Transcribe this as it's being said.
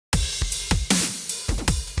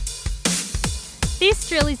This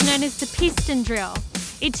drill is known as the piston drill.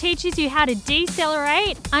 It teaches you how to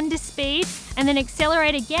decelerate under speed and then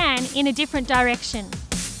accelerate again in a different direction.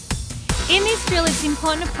 In this drill, it's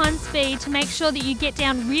important upon speed to make sure that you get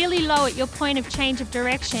down really low at your point of change of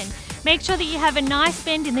direction. Make sure that you have a nice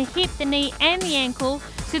bend in the hip, the knee and the ankle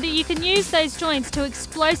so that you can use those joints to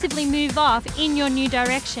explosively move off in your new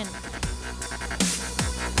direction.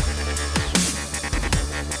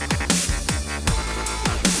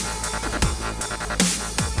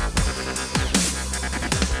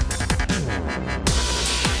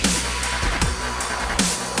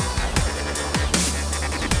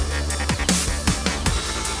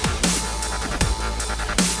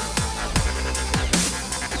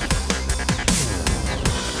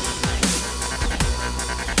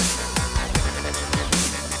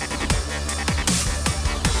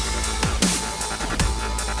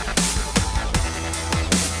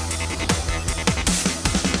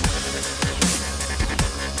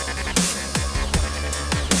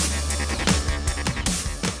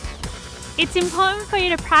 It's important for you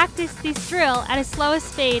to practice this drill at a slower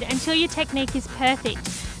speed until your technique is perfect.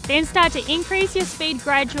 Then start to increase your speed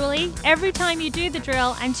gradually every time you do the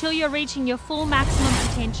drill until you're reaching your full maximum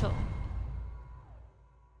potential.